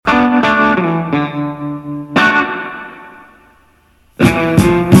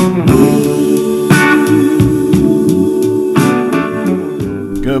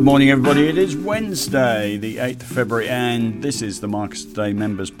Good morning, everybody. It is Wednesday, the 8th of February, and this is the Markets Today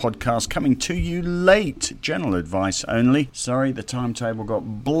Members Podcast coming to you late. General advice only. Sorry, the timetable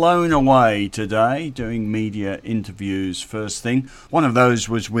got blown away today doing media interviews first thing. One of those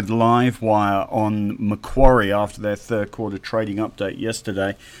was with Livewire on Macquarie after their third quarter trading update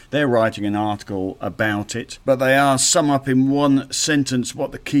yesterday. They're writing an article about it, but they sum up in one sentence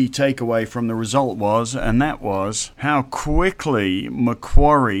what the key takeaway from the result was, and that was how quickly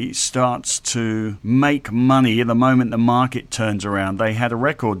Macquarie starts to make money the moment the market turns around. They had a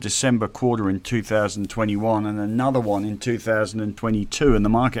record December quarter in 2021 and another one in 2022, and the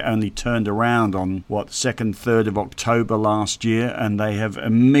market only turned around on 2nd, 3rd of October last year, and they have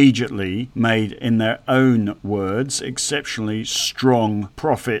immediately made, in their own words, exceptionally strong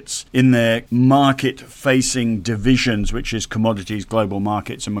profits in their market-facing divisions, which is Commodities, Global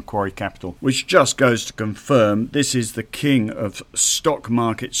Markets and Macquarie Capital, which just goes to confirm this is the king of stock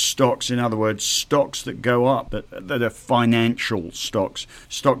market stocks. In other words, stocks that go up, that are financial stocks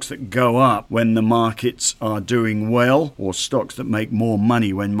that go up when the markets are doing well, or stocks that make more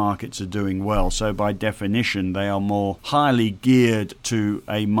money when markets are doing well. So by definition, they are more highly geared to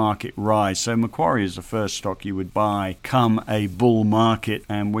a market rise. So Macquarie is the first stock you would buy come a bull market,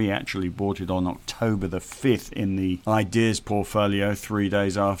 and we actually bought it on October the 5th in the ideas portfolio 3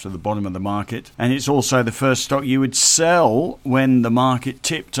 days after the bottom of the market. And it's also the first stock you would sell when the market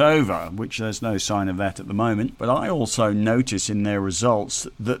tipped over, which there's no sign of that at the moment. But I also notice in their results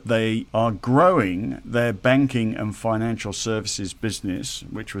that they are growing their banking and financial services business,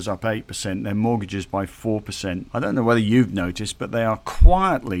 which was up 8%, their mortgages by 4%. I don't know whether you've noticed, but they are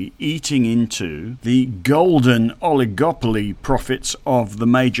quietly eating into the golden oligopoly profits of the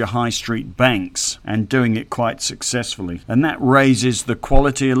major high street banks and doing it quite successfully. And that raises the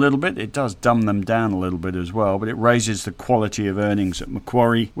quality a little bit. It does dumb them down a little bit as well, but it raises the quality of earnings at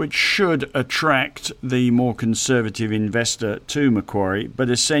Macquarie, which should attract the more conservative investor to Macquarie.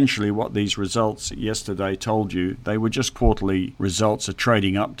 But essentially what these results yesterday told you, they were just quarterly results. A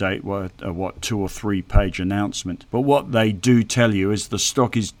trading update were a 2 or 3 page announcement. But what they do tell you is the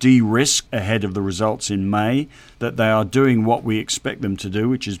stock is de-risked ahead of the results in May, that they are doing what we expect them to do,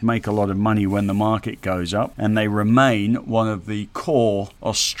 which is make a lot of money when the market goes up, and they remain one of the core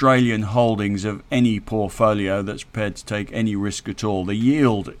Australian holdings of any portfolio that's prepared to take any risk at all. The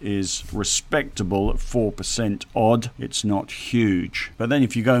yield is respectable at 4% odd. It's not huge. But then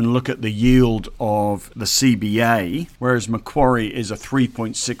if you go and look at the yield of the CBA, whereas Macquarie is a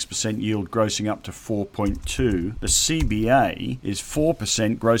 3.6% yield grossing up to 4.2, the CBA is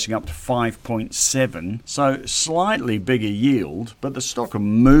 4% grossing up to 5.7. So slightly bigger yield, but the stock will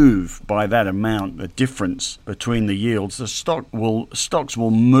move by that amount, the difference between the yields. The stocks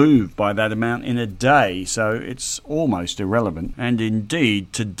will move by that amount in a day, so it's almost irrelevant. And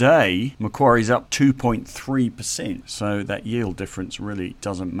indeed, today, Macquarie's up 2.3%, so that yield difference really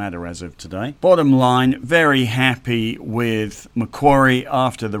doesn't matter as of today. Bottom line, very happy with Macquarie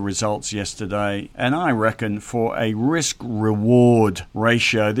after the results yesterday, and I reckon for a risk-reward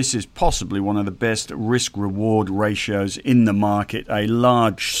ratio, this is possibly one of the best risk-reward ratios in the market. A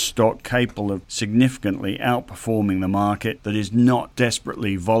large stock capable of significantly outperforming the market that is not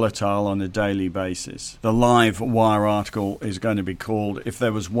desperately volatile on a daily basis. The Livewire article is going to be called "If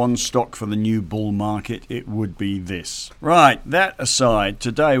There Was One Stock for the New Bull Market, It Would Be This." Right, that aside,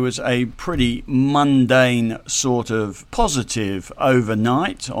 today was a pretty mundane sort of positive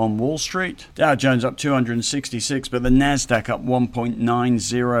overnight on Wall Street. Dow Jones up 266, but the Nasdaq up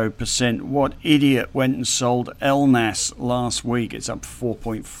 1.90%. What idiot went and sold LNAS last week? It's up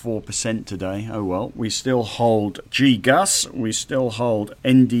 4.4% today. Oh well. We still hold GGUS, we still hold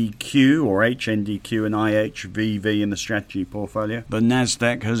NDQ or HNDQ and IHVV in the strategy portfolio. The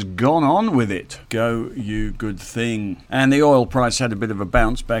Nasdaq has gone on with it. Go you good thing. And the oil price had a bit of a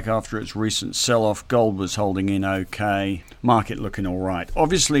bounce back after its recent sell-off. Gold was holding in okay. Market looking all right.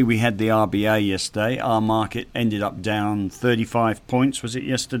 Obviously, we had the RBA yesterday. Our market ended up down 35 points, was it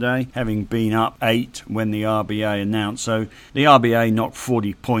yesterday? Having been up 8 when the RBA announced. So the RBA knocked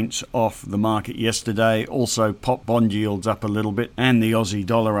 40 points off the market yesterday. Also, pop bond yields up a little bit and the Aussie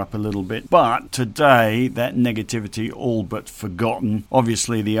dollar up a little bit. But today, that negativity all but forgotten.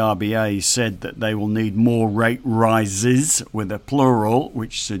 Obviously, the RBA said that they will need more rate rises with a plural,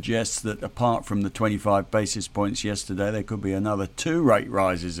 which suggests that apart from the 25 basis points yesterday, they could be another 2 rate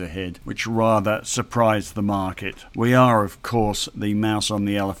rises ahead, which rather surprised the market. We are, of course, the mouse on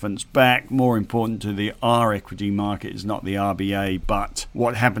the elephant's back. More important to our equity market is not the RBA, but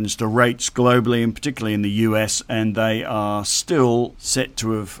what happens to rates globally, and particularly in the US, and they are still set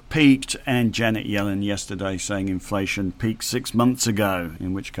to have peaked, and Janet Yellen yesterday saying inflation peaked 6 months ago,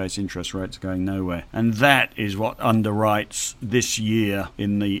 in which case interest rates are going nowhere. And that is what underwrites this year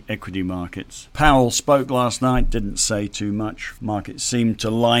in the equity markets. Powell spoke last night, didn't say too much. Markets seemed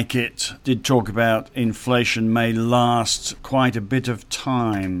to like it. Did talk about inflation may last quite a bit of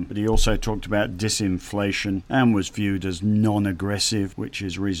time, but he also talked about disinflation and was viewed as non-aggressive, which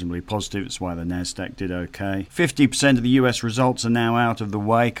is reasonably positive. It's why the Nasdaq did okay. 50% of the US results are now out of the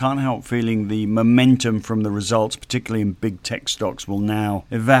way. Can't help feeling the momentum from the results, particularly in big tech stocks, will now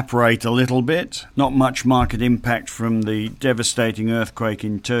evaporate a little bit. Not much market impact from the devastating earthquake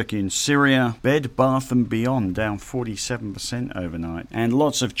in Turkey and Syria. Bed Bath & Beyond down 47% overnight. And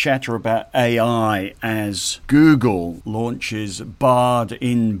lots of chatter about AI as Google launches Bard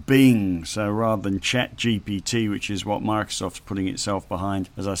in Bing. So rather than ChatGPT, which is what Microsoft's putting itself behind,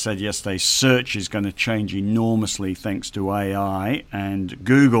 as I said yesterday, search is going to change enormously thanks to AI, and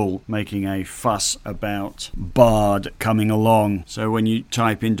Google making a fuss about Bard coming along. So when you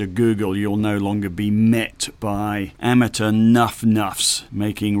type into Google, you'll no longer be met by amateur nuffs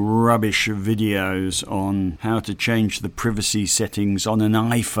making rubbish videos on how to change the privacy settings on an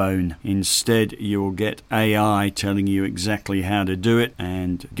iPhone. Instead, you'll get AI telling you exactly how to do it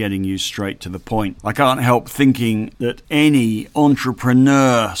and getting you straight to the point. I can't help thinking that any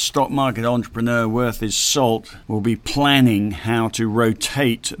entrepreneur, stock market entrepreneur worth his salt, will be planning how to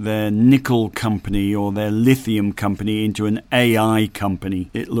rotate their nickel company or their lithium company into an AI company.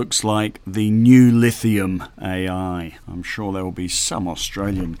 It looks like the new lithium AI. I'm sure there will be some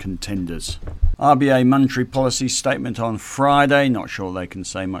Australian contenders. RBA monetary policy statement on Friday. Not sure they can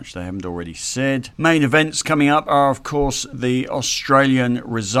say much they haven't already said. Main events coming up are, of course, the Australian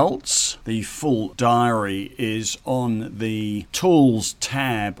results. The full diary is on the Tools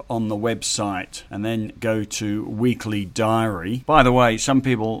tab on the website, and then go to Weekly Diary. By the way, some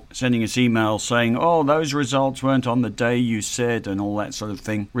people sending us emails saying, oh, those results weren't on the day you said, and all that sort of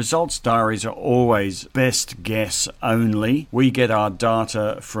thing. Results diaries are always best guess only. We get our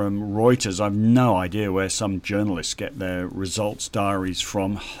data from Reuters. I've no idea where some journalists get their results diaries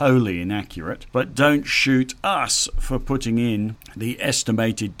from. Wholly inaccurate. But don't shoot us for putting in the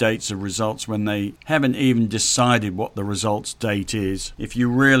estimated dates of results when they haven't even decided what the results date is. If you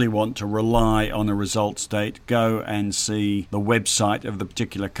really want to rely on a results date, go and see the website of the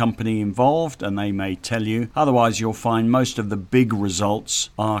particular company involved, and they may tell you. Otherwise, you'll find most of the big results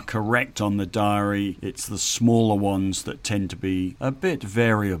are correct on the diary. It's the smaller ones that tend to be a bit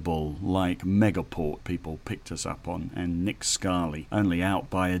variable, like Megaport people picked us up on, and Nick Scali. Only out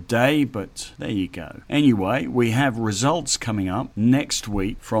by a day, but there you go. Anyway, we have results coming up next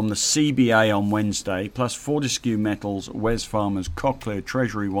week from the CBA on Wednesday, plus Fortescue Metals, Wesfarmers, Cochlear,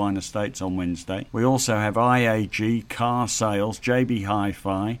 Treasury Wine Estates on Wednesday. We also have IAG, Car Sales, JB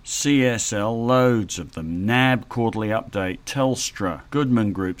Hi-Fi, CSL, loads of them, NAB quarterly update, Telstra,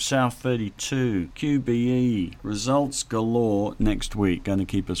 Goodman Group, South 32, QBE, results galore next week. Going to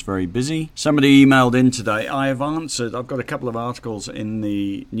keep us very busy. Somebody emailed in today. I have answered. I've got a couple of articles in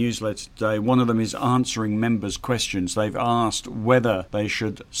the newsletter today. One of them is answering members' questions. They've asked whether they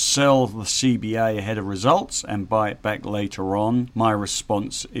should sell the CBA ahead of results and buy it back later on. My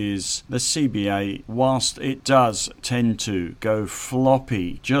response is the CBA, whilst it does tend to go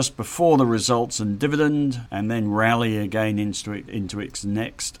floppy just before the results and dividend and then rally again into its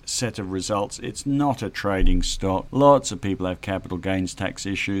next set of results, it's not a trading stock. Lots of people have capital gains tax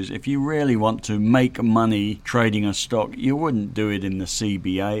issues. If you really want to make money trading a stock, you wouldn't do it in the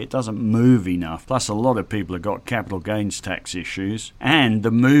CBA. It doesn't move enough. Plus, a lot of people have got capital gains tax issues, and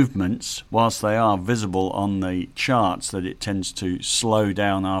the movements, whilst they are visible on the charts that it tends to slow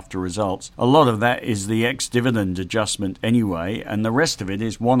down after results, a lot of that is the ex-dividend adjustment anyway, and the rest of it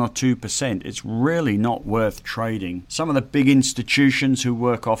is 1 or 2%. It's really not worth trading. Some of the big institutions who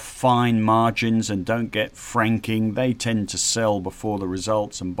work off fine margins and don't get franking, they tend to sell before the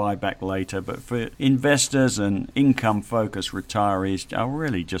results and buy back later. But for investors and income-focused retirees, I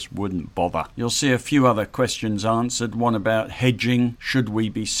really just wouldn't bother. You'll see a few other questions answered. One about hedging. Should we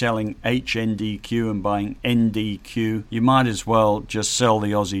be selling HNDQ and buying NDQ? You might as well just sell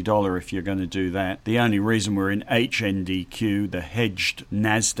the Aussie dollar if you're going to do that. The only reason we're in HNDQ, the hedged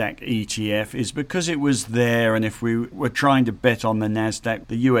Nasdaq ETF, is because it was there, and if we were trying to bet on the Nasdaq,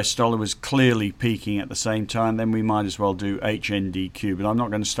 the US dollar was clearly peaking at the same time, then we might as well do HNDQ. But I'm not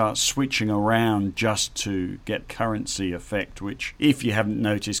going to start switching switching around just to get currency effect, which, if you haven't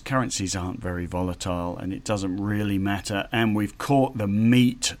noticed, currencies aren't very volatile and it doesn't really matter. And we've caught the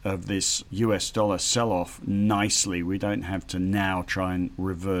meat of this US dollar sell-off nicely. We don't have to now try and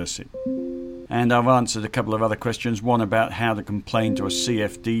reverse it. And I've answered a couple of other questions. One about how to complain to a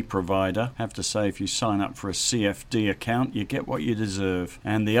CFD provider. I have to say, if you sign up for a CFD account, you get what you deserve.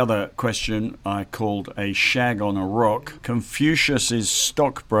 And the other question I called a shag on a rock. Confucius's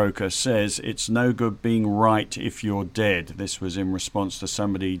stockbroker says it's no good being right if you're dead. This was in response to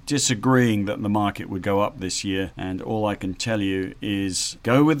somebody disagreeing that the market would go up this year. And all I can tell you is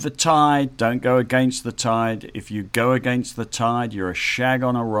go with the tide, don't go against the tide. If you go against the tide, you're a shag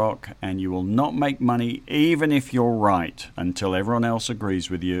on a rock and you will not make money even if you're right until everyone else agrees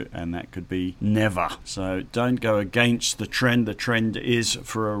with you, and that could be never. So don't go against the trend. The trend is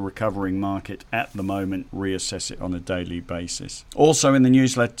for a recovering market at the moment. Reassess it on a daily basis. Also in the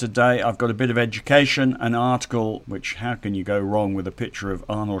newsletter today, I've got a bit of education, an article which, how can you go wrong with a picture of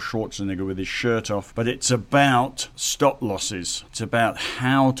Arnold Schwarzenegger with his shirt off, but it's about stop losses. It's about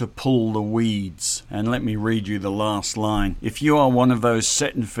how to pull the weeds. And let me read you the last line. If you are one of those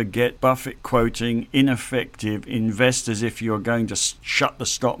set and forget, Buffett quoting, ineffective, invest as if you're going to shut the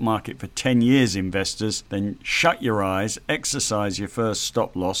stock market for 10 years investors, then shut your eyes, exercise your first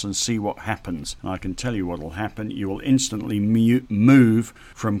stop loss and see what happens. And I can tell you what will happen. You will instantly move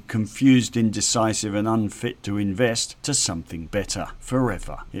from confused, indecisive and unfit to invest to something better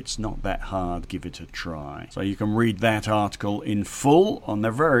forever. It's not that hard. Give it a try. So you can read that article in full.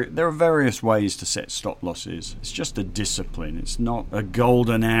 There are various ways to set stop losses. It's just a discipline. It's not a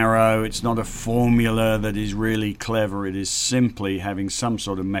golden arrow. It's not a formula that is really clever. It is simply having some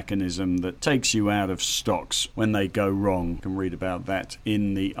sort of mechanism that takes you out of stocks when they go wrong. You can read about that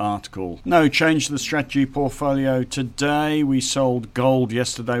in the article. No change to the strategy portfolio today. We sold gold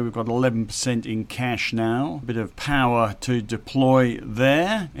yesterday. We've got 11% in cash now. A bit of power to deploy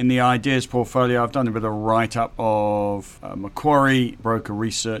there. In the ideas portfolio, I've done a bit of write-up of Macquarie, Broker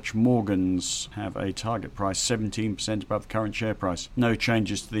Research. Morgans have a target price 17% above the current share price. No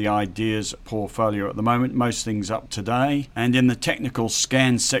changes to the ideas portfolio at the moment. Most things up today. And in the technical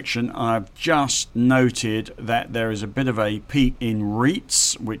scan section, I've just noted that there is a bit of a peak in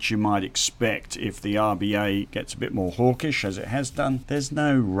REITs, which you might expect if the RBA gets a bit more hawkish, as it has done. There's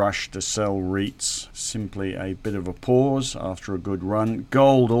no rush to sell REITs. Simply a bit of a pause after a good run.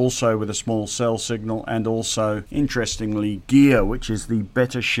 Gold also with a small sell signal, and also, interestingly, GEAR, which is the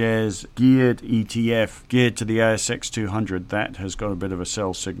Better Shares geared ETF, geared to the ASX 200. That has got a bit of a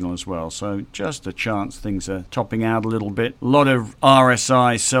sell signal as well. So just a chance things are topping out a little bit. A lot of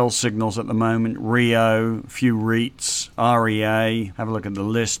RSI sell signals at the moment. Rio, few REITs, REA. Have a look at the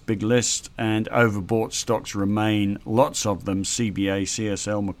list, big list. And overbought stocks remain. Lots of them. CBA,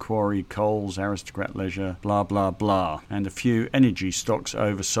 CSL, Macquarie, Coles, Aristocrat Leisure, blah, blah, blah. And a few energy stocks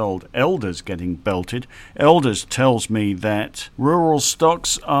oversold. Elders getting belted. Elders tells me that rural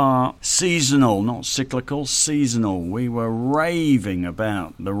stocks are seasonal, not cyclical, seasonal. We were raving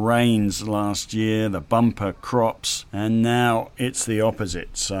about the rains last year, the bumper crops, and now it's the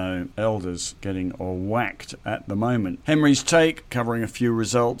opposite. So Elders getting whacked at the moment. Henry's Take covering a few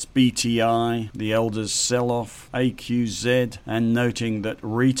results. BTI, the Elders sell-off, AQZ, and noting that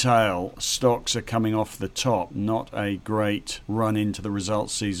retail stocks are coming off the top. Not a great run into the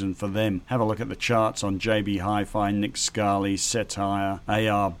results season for them. Have a look at the charts on JB Hi-Fi, Nick Scali, Setire,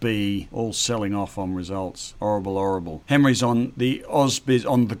 ARB, all selling off on results. Horrible. Henry's on the Ausbiz,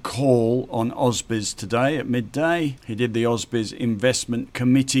 on the call on Ausbiz today at midday. He did the Ausbiz Investment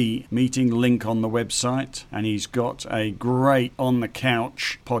Committee meeting, link on the website, and he's got a great On the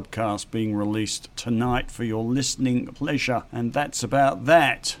Couch podcast being released tonight for your listening pleasure. And that's about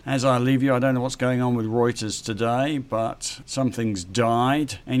that. As I leave you, I don't know what's going on with Reuters today, but something's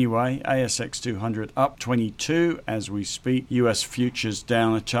died. Anyway, ASX 200 up 22 as we speak. US futures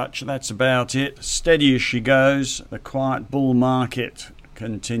down a touch. That's about it. Steady as she goes. The quiet bull market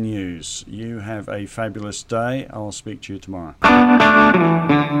continues. You have a fabulous day. I'll speak to you tomorrow.